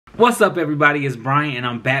What's up everybody, it's Bryant and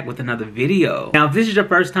I'm back with another video. Now if this is your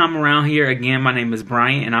first time around here, again my name is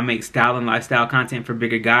Bryant and I make style and lifestyle content for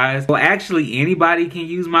bigger guys. Well actually anybody can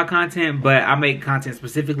use my content, but I make content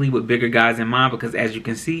specifically with bigger guys in mind because as you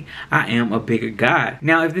can see, I am a bigger guy.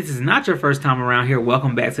 Now if this is not your first time around here,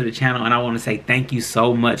 welcome back to the channel and I want to say thank you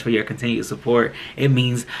so much for your continued support. It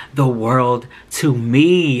means the world to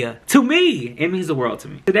me. It means the world to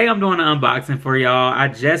me. Today I'm doing an unboxing for y'all. I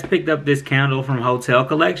just picked up this candle from Hotel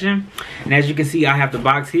Collection. And as you can see, I have the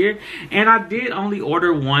box here. And I did only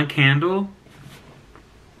order one candle.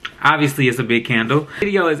 Obviously, it's a big candle. The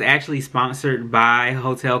video is actually sponsored by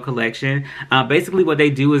Hotel Collection. Basically, what they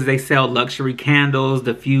do is they sell luxury candles,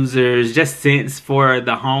 diffusers, just scents for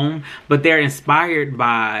the home. But they're inspired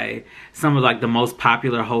by some of like the most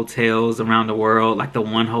popular hotels around the world, like the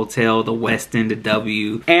One Hotel, the Westin, the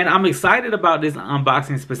W. And I'm excited about this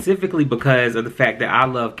unboxing specifically because of the fact that I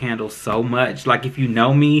love candles so much. Like if you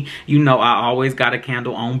know me, you know I always got a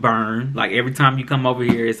candle on burn. Like every time you come over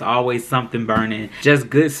here, it's always something burning. Just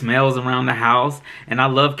good smells around the house. And I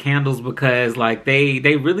love candles because like they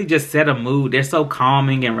really just set a mood. They're so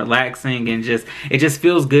calming and relaxing and it just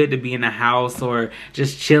feels good to be in the house or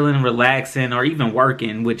just chilling, relaxing, or even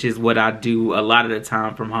working, which is what I do a lot of the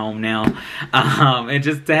time from home now. And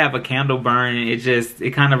just to have a candle burn,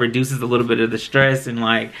 it kind of reduces a little bit of the stress and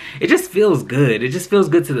like it just feels good. It just feels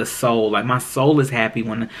good to the soul. Like my soul is happy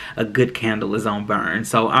when a good candle is on burn.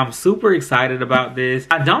 So I'm super excited about this.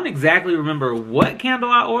 I don't exactly remember what candle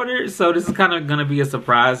I ordered, so this is kind of gonna be a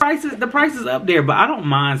surprise. The price is up there, but I don't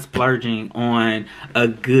mind splurging on a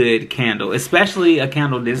good candle, especially a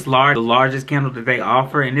candle this large, the largest candle that they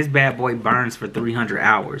offer, and this bad boy burns for 300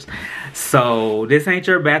 hours. So this ain't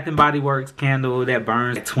your Bath and Body Works candle that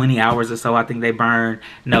burns 20 hours or so. I think they burn.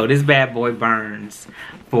 No, this bad boy burns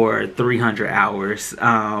for 300 hours.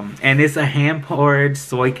 And it's a hand poured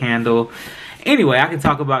soy candle. Anyway, I can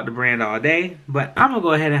talk about the brand all day, but I'm gonna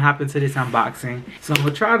go ahead and hop into this unboxing. So I'm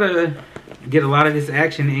gonna try to get a lot of this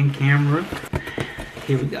action in camera.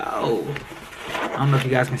 Here we go. I don't know if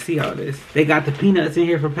you guys can see all this. They got the peanuts in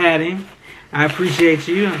here for padding. I appreciate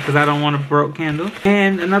you because I don't want a broke candle.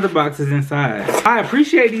 And another box is inside. I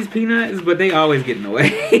appreciate these peanuts, but they always get in the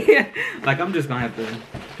way. Like I'm just gonna have to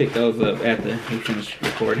pick those up after we finish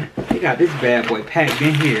recording. They got this bad boy packed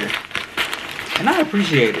in here. And I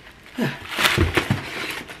appreciate it.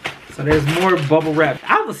 So there's more bubble wrap.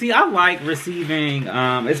 I like receiving,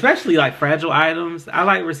 especially like fragile items. I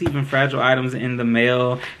like receiving fragile items in the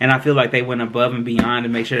mail, and I feel like they went above and beyond to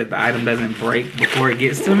make sure that the item doesn't break before it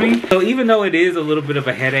gets to me. So even though it is a little bit of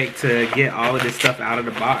a headache to get all of this stuff out of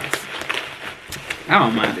the box, I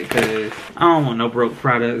don't mind it because I don't want no broke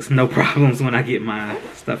products, no problems when I get my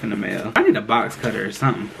stuff in the mail. I need a box cutter or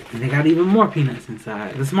something. And they got even more peanuts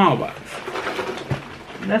inside, the small box.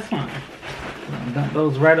 That's fine. Dump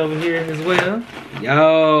those right over here as well.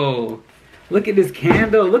 Yo, look at this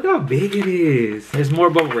candle. Look how big it is. There's more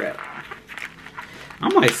bubble wrap.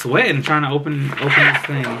 I'm like sweating trying to open this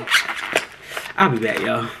thing. I'll be back,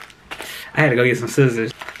 y'all. I had to go get some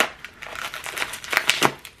scissors.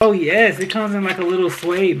 Oh yes, it comes in like a little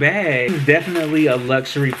suede bag. It's definitely a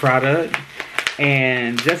luxury product.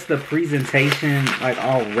 And just the presentation, like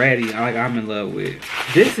already, like I'm in love with.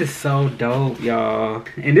 This is so dope, y'all.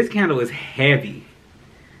 And this candle is heavy.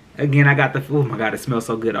 Again, I got the, oh my God, it smells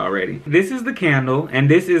so good already. This is the candle, and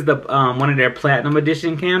this is the one of their platinum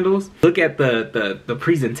edition candles. Look at the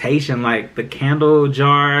presentation, like the candle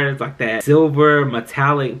jar, like that silver,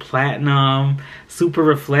 metallic, platinum, super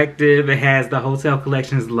reflective. It has the Hotel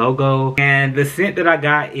Collection's logo. And the scent that I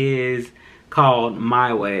got is called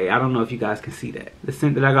My Way. I don't know if you guys can see that. The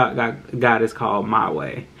scent that I got is called My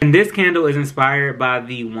Way. And this candle is inspired by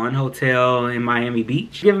the One Hotel in Miami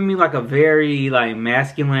Beach, giving me like a very like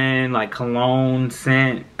masculine, like cologne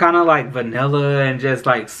scent, kind of like vanilla and just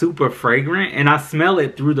like super fragrant. And I smell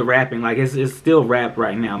it through the wrapping. Like it's still wrapped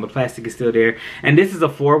right now. The plastic is still there. And this is a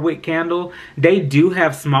 4-wick candle. They do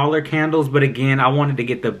have smaller candles, but again, I wanted to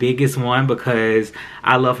get the biggest one because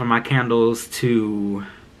I love for my candles to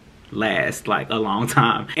last like a long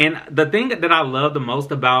time. And the thing that I love the most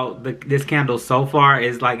about this candle so far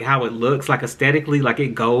is like how it looks, like aesthetically, like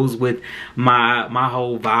it goes with my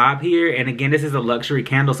whole vibe here. And again, this is a luxury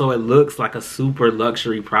candle, so it looks like a super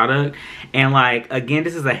luxury product. And like again,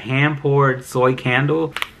 this is a hand poured soy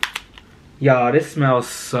candle. Y'all, this smells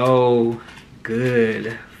so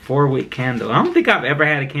good. 4-wick candle. I don't think I've ever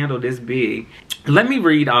had a candle this big. Let me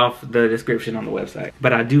read off the description on the website.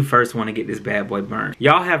 But I do first want to get this bad boy burned.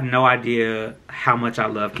 Y'all have no idea how much I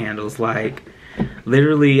love candles. Like,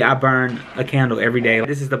 Literally, I burn a candle every day.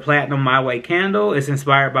 This is the Platinum My Way candle. It's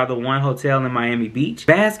inspired by the One Hotel in Miami Beach.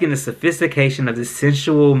 Bask in the sophistication of this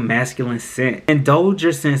sensual masculine scent. Indulge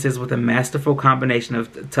your senses with a masterful combination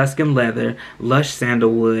of Tuscan leather, lush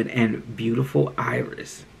sandalwood, and beautiful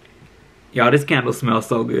iris. Y'all, this candle smells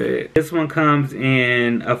so good. This one comes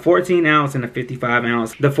in a 14 ounce and a 55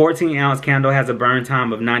 ounce. The 14 ounce candle has a burn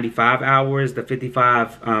time of 95 hours. The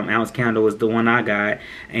 55 ounce candle is the one I got,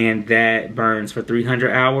 and that burns for 300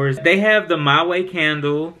 hours. They have the My Way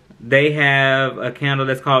candle. They have a candle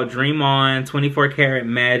that's called Dream On, 24 Karat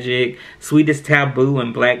Magic, Sweetest Taboo,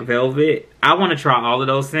 and Black Velvet. I want to try all of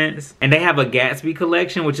those scents. And they have a Gatsby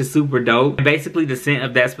collection, which is super dope. And basically, the scent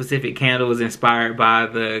of that specific candle is inspired by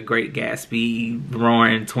the Great Gatsby,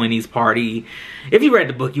 Roaring 20s Party. If you read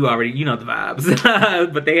the book, you know the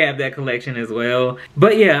vibes. But they have that collection as well.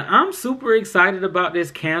 But yeah, I'm super excited about this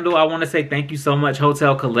candle. I want to say thank you so much,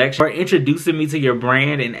 Hotel Collection, for introducing me to your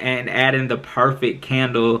brand and adding the perfect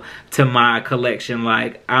candle to my collection.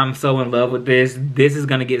 Like, I'm so in love with this. This is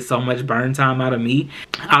going to get so much burn time out of me.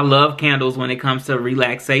 I love candles when it comes to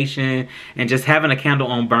relaxation, and just having a candle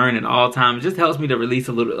on burn at all times just helps me to relieve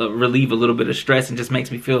a little bit of stress, and just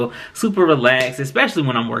makes me feel super relaxed, especially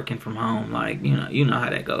when I'm working from home. Like, you know how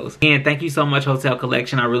that goes. And thank you so much, Hotel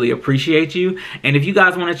Collection. I really appreciate you. And if you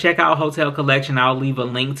guys want to check out Hotel Collection, I'll leave a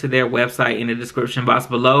link to their website in the description box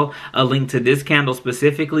below, a link to this candle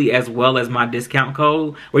specifically, as well as my discount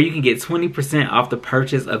code where you can get 20% off the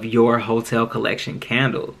purchase of your Hotel Collection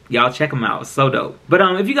candle. Y'all check them out. It's so dope. But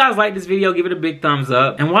if you guys like this video, give it a big thumbs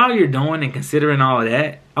up. And while you're doing and considering all of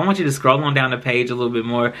that, I want you to scroll on down the page a little bit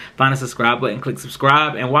more, find a subscribe button, click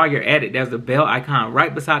subscribe, and while you're at it, there's the bell icon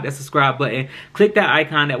right beside that subscribe button. Click that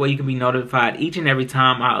icon, that way you can be notified each and every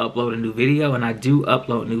time I upload a new video, and I do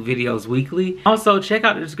upload new videos weekly. Also, check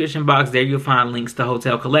out the description box. There you'll find links to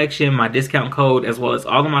Hotel Collection, my discount code, as well as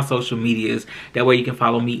all of my social medias. That way you can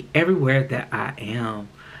follow me everywhere that I am.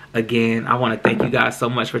 Again, I want to thank you guys so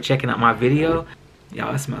much for checking out my video.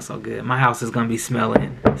 Y'all, it smells so good. My house is gonna be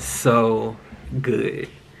smelling so good.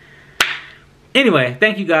 Anyway,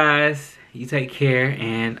 thank you guys. You take care,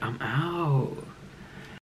 and I'm out.